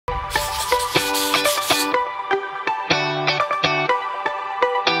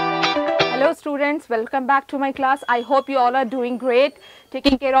students, welcome back to my class. I hope you all are doing great,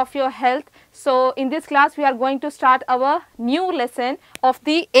 taking care of your health. So in this class we are going to start our new lesson of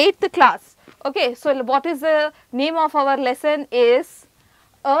the 8th class. Okay, so what is the name of our lesson is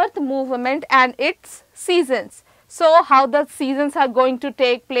Earth movement and its seasons. So how the seasons are going to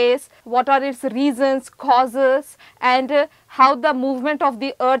take place, what are its reasons, causes, and how the movement of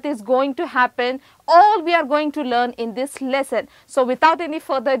the earth is going to happen, all we are going to learn in this lesson. So without any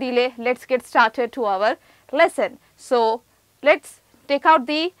further delay, let's get started to our lesson. So let's take out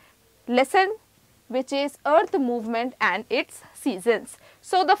the lesson which is earth movement and its seasons.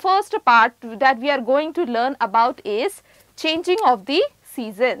 So the first part that we are going to learn about is changing of the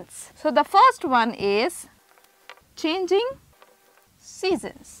seasons. So the first one is changing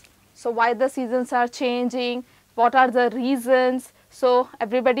seasons. So why the seasons are changing, what are the reasons? So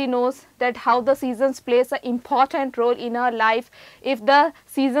everybody knows that how the seasons plays an important role in our life. If the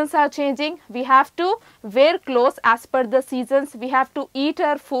seasons are changing, we have to wear clothes as per the seasons, we have to eat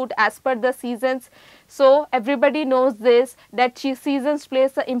our food as per the seasons. So everybody knows this, that seasons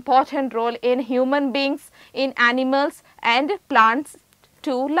plays an important role in human beings, in animals and plants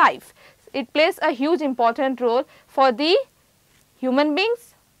to life. It plays a huge important role for the human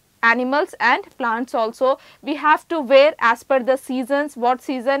beings, animals and plants also. We have to wear as per the seasons, what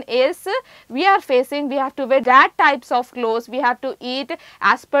season is we are facing, we have to wear that types of clothes, we have to eat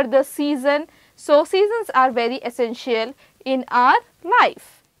as per the season. So seasons are very essential in our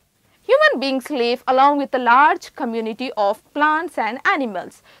life. Human beings live along with a large community of plants and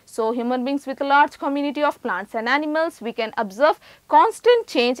animals. So human beings with a large community of plants and animals, we can observe constant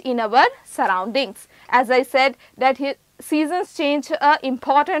change in our surroundings. As I said that seasons change an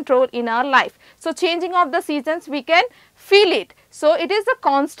important role in our life. So changing of the seasons, we can feel it. So it is a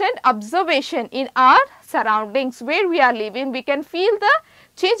constant observation in our surroundings where we are living. We can feel the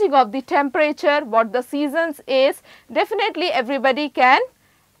changing of the temperature, what the seasons is. Definitely everybody can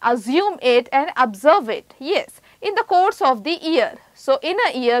assume it and observe it. Yes, in the course of the year. So in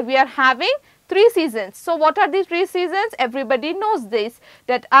a year we are having 3 seasons. So what are these 3 seasons? Everybody knows this,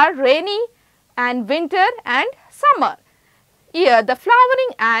 that are rainy and winter and summer. Here the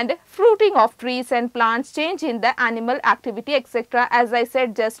flowering and fruiting of trees and plants, change in the animal activity, etc. As I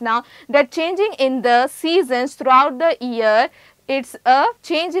said just now, that changing in the seasons throughout the year, it's a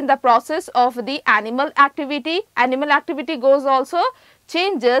change in the process of the animal activity. Animal activity goes also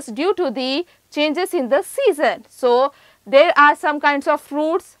changes due to the changes in the season. So there are some kinds of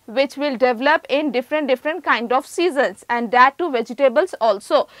fruits which will develop in different kind of seasons, and that too vegetables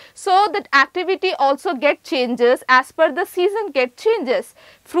also. So that activity also get changes as per the season get changes.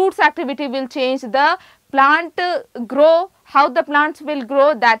 Fruits activity will change, the plant grow, how the plants will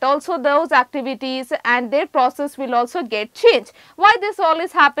grow, that also those activities and their process will also get changed. Why this all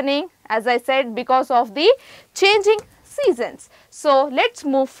is happening? As I said, because of the changing seasons. So let's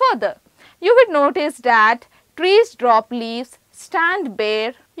move further. You would notice that trees drop leaves, stand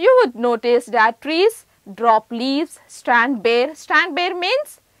bare. You would notice that trees drop leaves, stand bare. Stand bare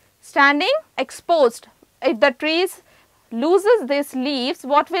means standing exposed. If the trees loses these leaves,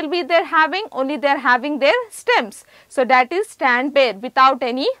 what will be they having? Only they are having their stems. So that is stand bare, without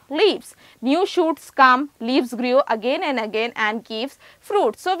any leaves. New shoots come, leaves grow again and again and gives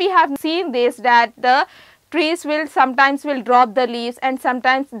fruit. So we have seen this, that the trees will sometimes drop the leaves and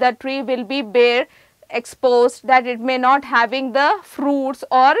sometimes the tree will be bare, exposed, that it may not having the fruits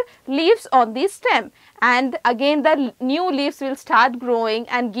or leaves on the stem, and again the new leaves will start growing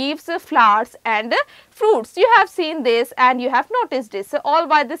and gives flowers and fruits. You have seen this and you have noticed this. So all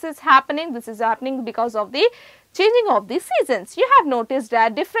why this is happening? This is happening because of the changing of the seasons. You have noticed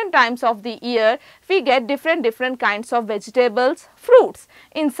that different times of the year we get different kinds of vegetables, fruits.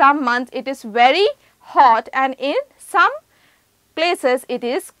 In some months it is very hot and in some places it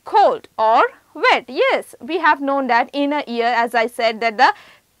is cold or wet. Yes, we have known that in a year, as I said, that the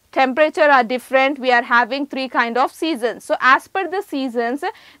temperature are different. We are having 3 kind of seasons. So as per the seasons,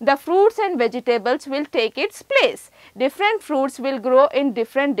 the fruits and vegetables will take its place. Different fruits will grow in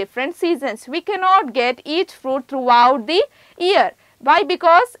different seasons. We cannot get each fruit throughout the year. Why?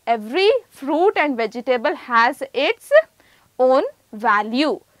 Because every fruit and vegetable has its own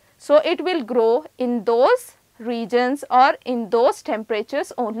value. So it will grow in those regions or in those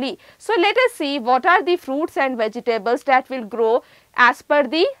temperatures only. So let us see what are the fruits and vegetables that will grow as per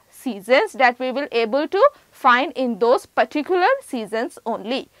the seasons, that we will able to find in those particular seasons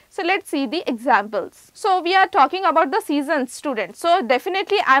only. So let's see the examples. So we are talking about the seasons, students. So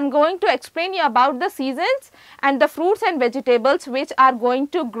definitely I am going to explain you about the seasons and the fruits and vegetables which are going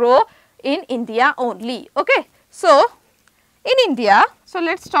to grow in India only. Okay. So in India. So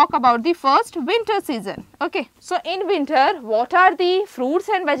let's talk about the first winter season. Okay, so in winter, what are the fruits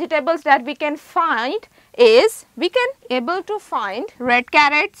and vegetables that we can find? Is we can able to find red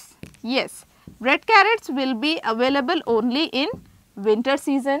carrots. Yes, red carrots will be available only in winter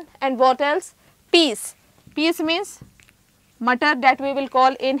season. And what else? Peas. Peas means matar, that we will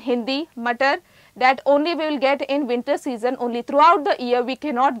call in Hindi matar, that only we will get in winter season. Only throughout the year we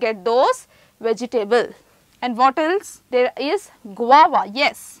cannot get those vegetables. And what else? There is guava.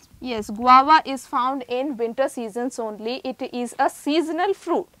 Yes, guava is found in winter seasons only. It is a seasonal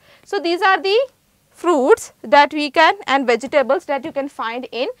fruit. So these are the fruits that we can and vegetables that you can find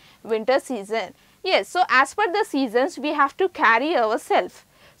in winter season. Yes, so as per the seasons we have to carry ourselves.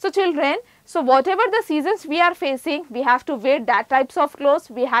 So children, so whatever the seasons we are facing, we have to wear that types of clothes,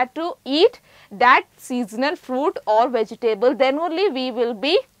 we have to eat that seasonal fruit or vegetable, then only we will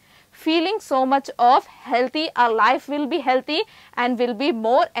be feeling so much of healthy, our life will be healthy and will be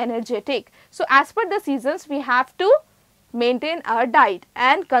more energetic. So as per the seasons we have to maintain our diet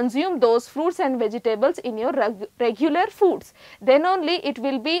and consume those fruits and vegetables in your regular foods. Then only it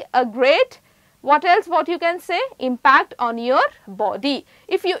will be a great, what else, what you can say, impact on your body.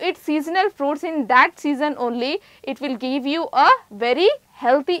 If you eat seasonal fruits in that season only, it will give you a very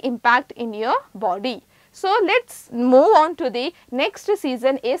healthy impact in your body. So let's move on to the next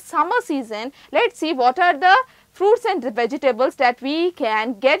season, is summer season. Let's see what are the fruits and the vegetables that we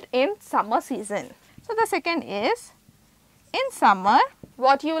can get in summer season. So the second is, in summer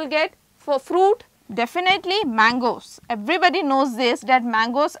what you will get for fruit? Definitely mangoes. Everybody knows this, that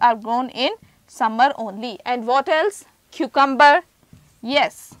mangoes are grown in summer only. And what else? Cucumber.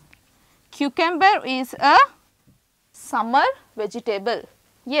 Yes, cucumber is a summer vegetable.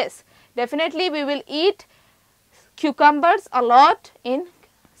 Yes, definitely we will eat cucumbers a lot in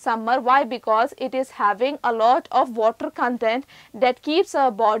summer. Why? Because it is having a lot of water content that keeps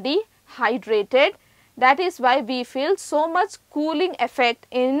our body hydrated. That is why we feel so much cooling effect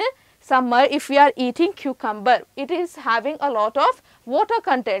in summer if we are eating cucumber. It is having a lot of water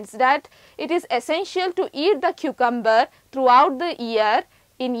contents, that it is essential to eat the cucumber throughout the year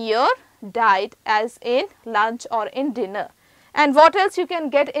in your diet, as in lunch or in dinner. And what else you can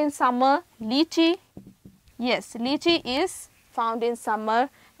get in summer? Lychee. Yes, lychee is found in summer.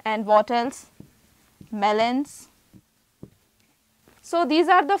 And what else? Melons. So these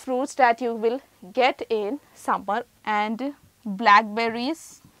are the fruits that you will get in summer. And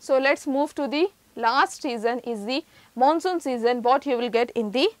blackberries. So let's move to the last season, is the monsoon season. What you will get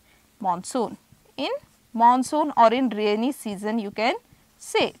in the monsoon? In monsoon or in rainy season you can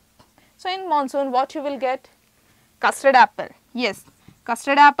say. So in monsoon what you will get? Custard apple. Yes,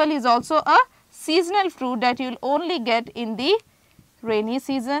 custard apple is also a seasonal fruit that you will only get in the rainy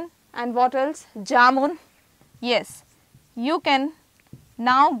season. And what else? Jamun. Yes, you can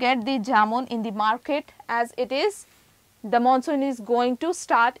now get the jamun in the market, as it is, the monsoon is going to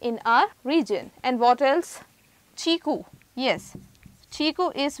start in our region. And what else? Chiku. Yes,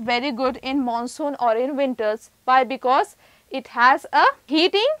 chiku is very good in monsoon or in winters. Why? Because it has a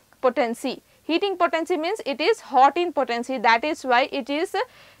heating potency. Heating potency means it is hot in potency. That is why it is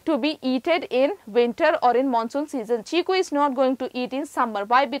to be eaten in winter or in monsoon season. Chiku is not going to eat in summer.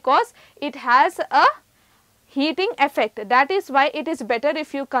 Why? Because it has a heating effect. That is why it is better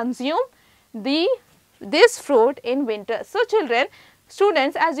if you consume this fruit in winter. So children,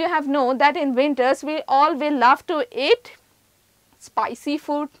 students, as you have known that in winters we all will love to eat spicy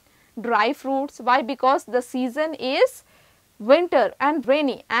food, dry fruits. Why? Because the season is winter and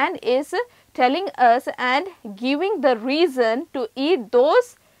rainy, and is telling us and giving the reason to eat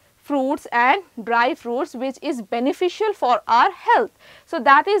those fruits and dry fruits which is beneficial for our health. So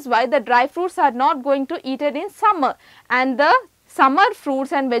that is why the dry fruits are not going to eat it in summer, and the summer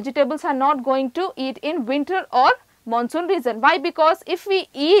fruits and vegetables are not going to eat in winter or monsoon season. Why? Because if we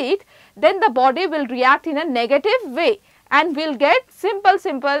eat, then the body will react in a negative way and will get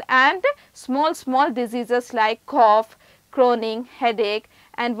simple and small diseases like cough, crowing, headache,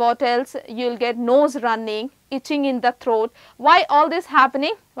 and what else? You will get nose running, itching in the throat. Why all this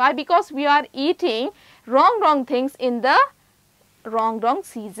happening? Why? Because we are eating wrong things in the wrong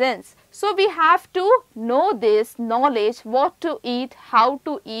seasons. So we have to know this knowledge, what to eat, how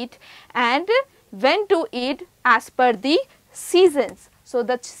to eat, and when to eat as per the seasons. So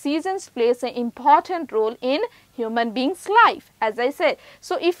the seasons plays an important role in human being's life, as I said.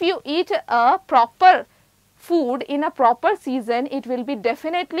 So if you eat a proper food in a proper season, it will be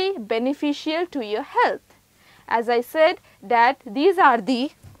definitely beneficial to your health. As I said that these are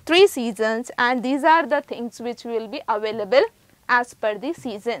the 3 seasons, and these are the things which will be available as per the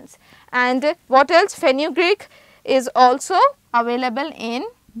seasons. And what else? Fenugreek. is also available in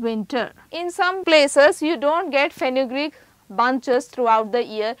winter. In some places you don't get fenugreek bunches throughout the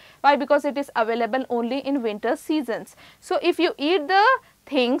year. Why? Because it is available only in winter seasons. So if you eat the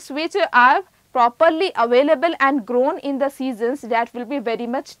things which are properly available and grown in the seasons, that will be very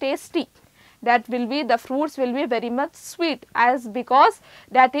much tasty. That will be, the fruits will be very much sweet, as because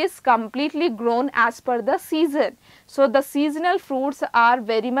that is completely grown as per the season. So the seasonal fruits are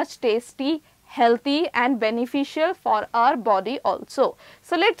very much tasty, healthy and beneficial for our body also.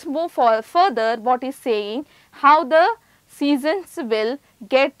 So let's move further. What is saying how the seasons will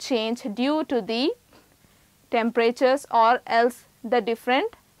get changed due to the temperatures or else the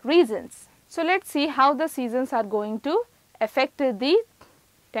different reasons. So let's see how the seasons are going to affect the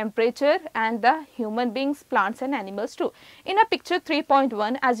temperature and the human beings, plants and animals too. In a picture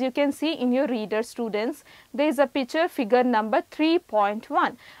 3.1, as you can see in your reader students, there is a picture, figure number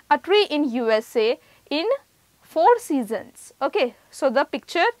 3.1, a tree in USA in 4 seasons. Okay, so the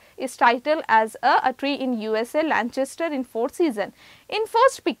picture is titled as a tree in USA, Lancaster in 4 season. In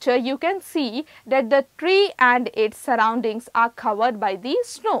first picture you can see that the tree and its surroundings are covered by the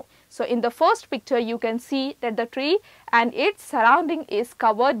snow. So in the first picture you can see that the tree and its surrounding is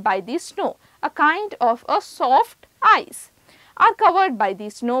covered by the snow. A kind of a soft ice are covered by the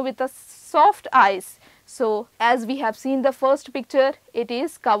snow with a soft ice. So as we have seen the first picture, it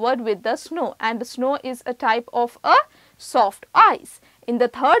is covered with the snow, and the snow is a type of a soft ice. In the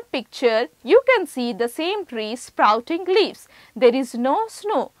third picture you can see the same tree sprouting leaves. There is no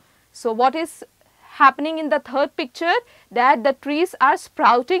snow. So what is happening in the third picture? That the trees are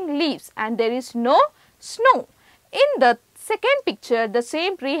sprouting leaves and there is no snow. In the second picture, the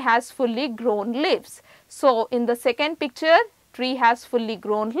same tree has fully grown leaves. So in the second picture, tree has fully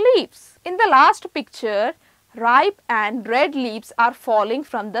grown leaves. In the last picture, ripe and red leaves are falling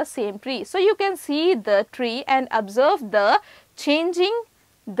from the same tree. So you can see the tree and observe the changing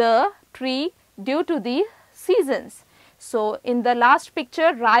the tree due to the seasons. So in the last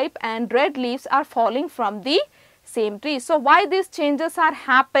picture, ripe and red leaves are falling from the same tree. So why these changes are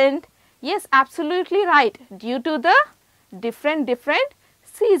happened? Yes, absolutely right, due to the different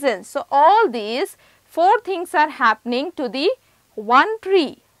seasons. So all these 4 things are happening to the one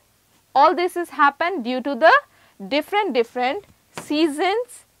tree. All this is happened due to the different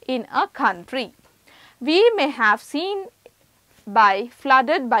seasons in a country. We may have seen by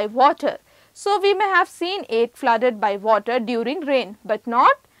flooded by water. So we may have seen it flooded by water during rain, but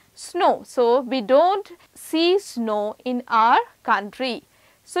not snow. So we don't see snow in our country.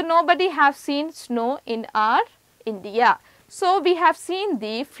 So nobody have seen snow in our India. So we have seen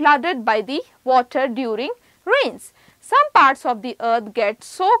the flooded by the water during rains. Some parts of the earth get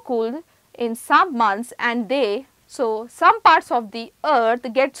so cool in some months and some parts of the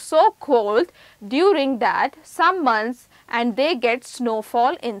earth get so cold during that some months and they get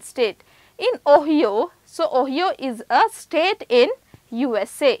snowfall instead. In Ohio, so Ohio is a state in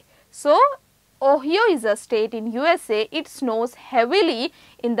USA. So Ohio is a state in USA. It snows heavily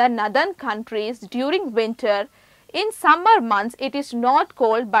in the northern countries during winter. In summer months it is not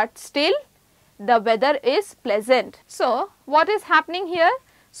cold, but still the weather is pleasant. So what is happening here?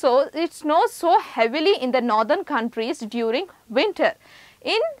 So it snows so heavily in the northern countries during winter.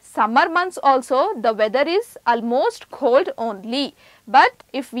 In summer months also the weather is almost cold only. But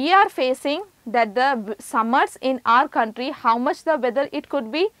if we are facing that the summers in our country, how much the weather it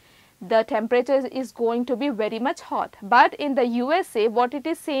could be? The temperature is going to be very much hot. But in the USA, what it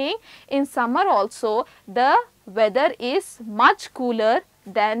is saying, in summer also the weather is much cooler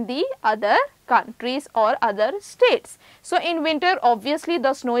than the other countries or other states. So in winter obviously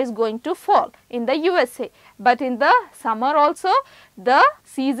the snow is going to fall in the USA, but in the summer also the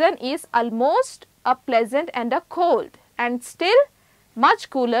season is almost a pleasant and a cold and still much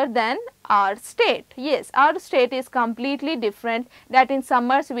cooler than our state. Yes, our state is completely different, that in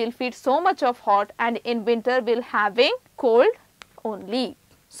summers we will feel so much of hot and in winter we will having cold only.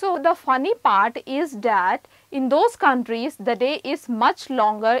 So the funny part is that in those countries the day is much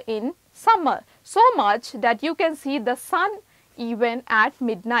longer in summer, so much that you can see the sun even at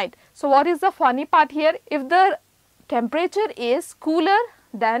midnight. So what is the funny part here? If the temperature is cooler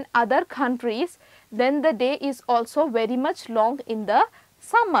than other countries, then the day is also very much long in the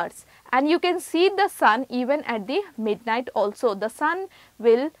summers, and you can see the sun even at the midnight also. The sun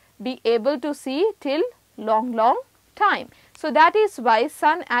will be able to see till long time. So that is why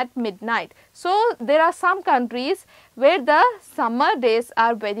sun at midnight. So there are some countries where the summer days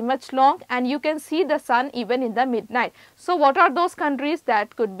are very much long and you can see the sun even in the midnight. So what are those countries?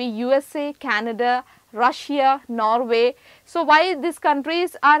 That could be USA, Canada, Russia, Norway. So why these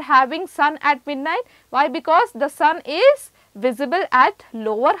countries are having sun at midnight? Why? Because the sun is visible at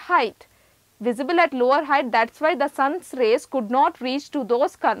lower height. Visible at lower height, that is why the sun's rays could not reach to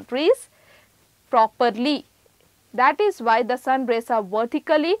those countries properly. That is why the sun rays are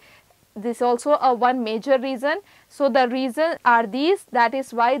vertically. This is also a one major reason. So the reason are these, that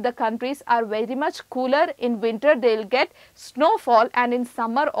is why the countries are very much cooler. In winter they will get snowfall, and in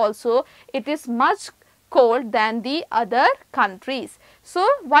summer also it is much cold than the other countries. So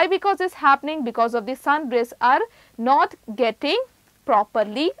why? Because it's happening because of the sun rays are not getting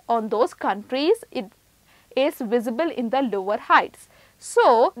properly on those countries. It is visible in the lower heights.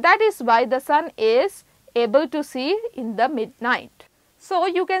 So that is why the sun is able to see in the midnight. So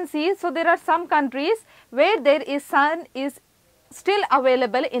you can see, so there are some countries where there is sun is still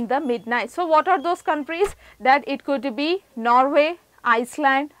available in the midnight. So what are those countries? That it could be Norway,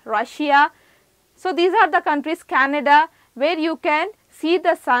 Iceland, Russia. So these are the countries, Canada, where you can see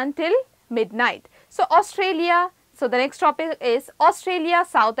the sun till midnight. So Australia. So the next topic is Australia,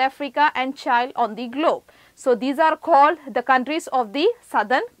 South Africa and Chile on the globe. So these are called the countries of the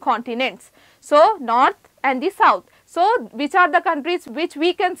southern continents. So north and the south. So which are the countries which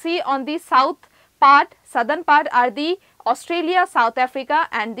we can see on the south part, southern part are the Australia, South Africa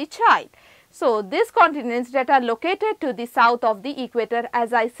and the Chile. So these continents that are located to the south of the equator,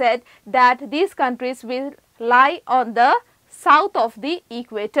 as I said, that these countries will lie on the south of the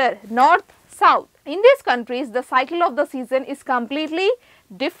equator, north, south. In these countries, the cycle of the season is completely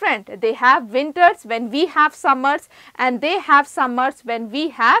different. They have winters when we have summers, and they have summers when we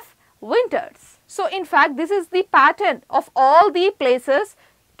have winters. So in fact, this is the pattern of all the places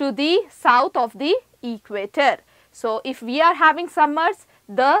to the south of the equator. So if we are having summers,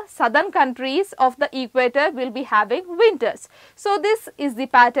 the southern countries of the equator will be having winters. So this is the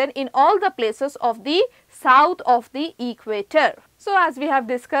pattern in all the places of the south of the equator. So as we have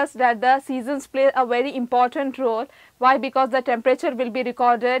discussed that the seasons play a very important role. Why? Because the temperature will be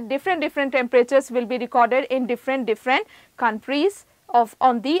recorded, different temperatures will be recorded in different countries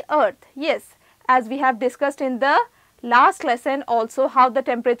on the earth. Yes, as we have discussed in the last lesson also, how the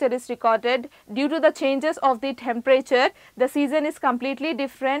temperature is recorded. Due to the changes of the temperature, the season is completely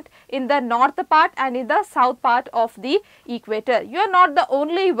different in the north part and in the south part of the equator. You are not the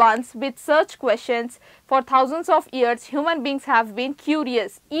only ones with such questions. For thousands of years, human beings have been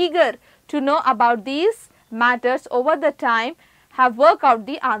curious, eager to know about these matters. Over the time, have worked out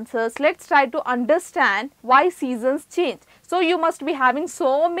the answers. Let's try to understand why seasons change. So you must be having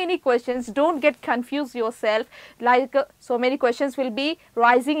so many questions. Don't get confused yourself. Like so many questions will be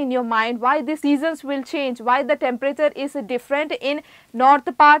rising in your mind. Why the seasons will change? Why the temperature is different in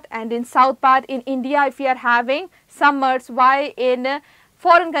north part and in south part? In India, if we are having summers, why in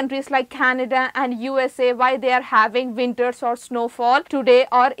foreign countries like Canada and USA, why they are having winters or snowfall today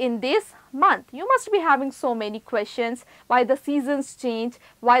or in this month? You must be having so many questions. Why the seasons change?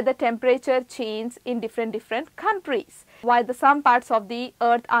 Why the temperature change in different countries? Why the some parts of the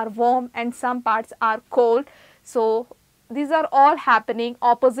earth are warm and some parts are cold? So these are all happening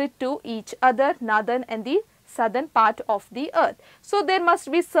opposite to each other, northern and the southern part of the earth. So there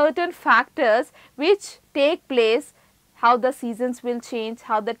must be certain factors which take place, how the seasons will change,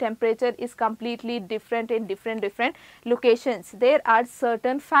 how the temperature is completely different in different locations. There are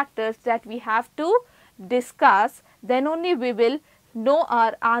certain factors that we have to discuss, then only we will know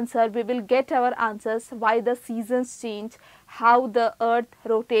our answer, we will get our answers, why the seasons change, how the earth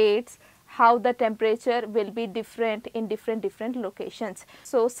rotates, how the temperature will be different in different locations.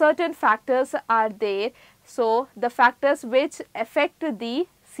 So certain factors are there. So the factors which affect the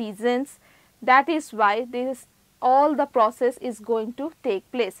seasons, that is why this all the process is going to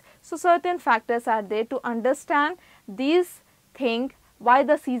take place. So certain factors are there to understand these things, why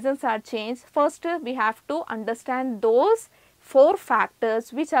the seasons are changed. First we have to understand those 4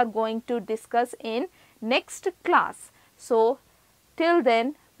 factors which are going to discuss in next class. So till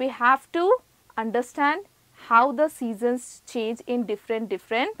then we have to understand how the seasons change in different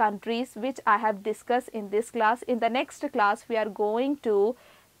countries, which I have discussed in this class. In the next class we are going to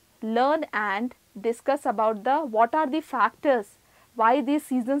learn and discuss about the what are the factors, why these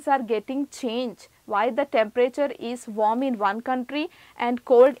seasons are getting changed, why the temperature is warm in one country and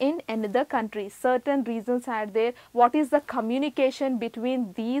cold in another country. Certain reasons are there. What is the communication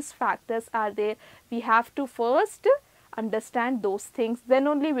between these factors are there. We have to first understand those things, then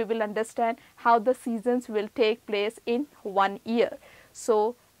only we will understand how the seasons will take place in 1 year.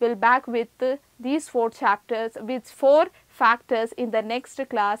 So we'll back with these 4 chapters with 4 factors in the next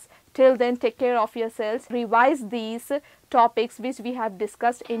class. Till then, take care of yourselves. Revise these topics which we have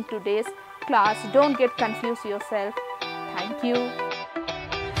discussed in today's class. Don't get confused yourself. Thank you. Thank you.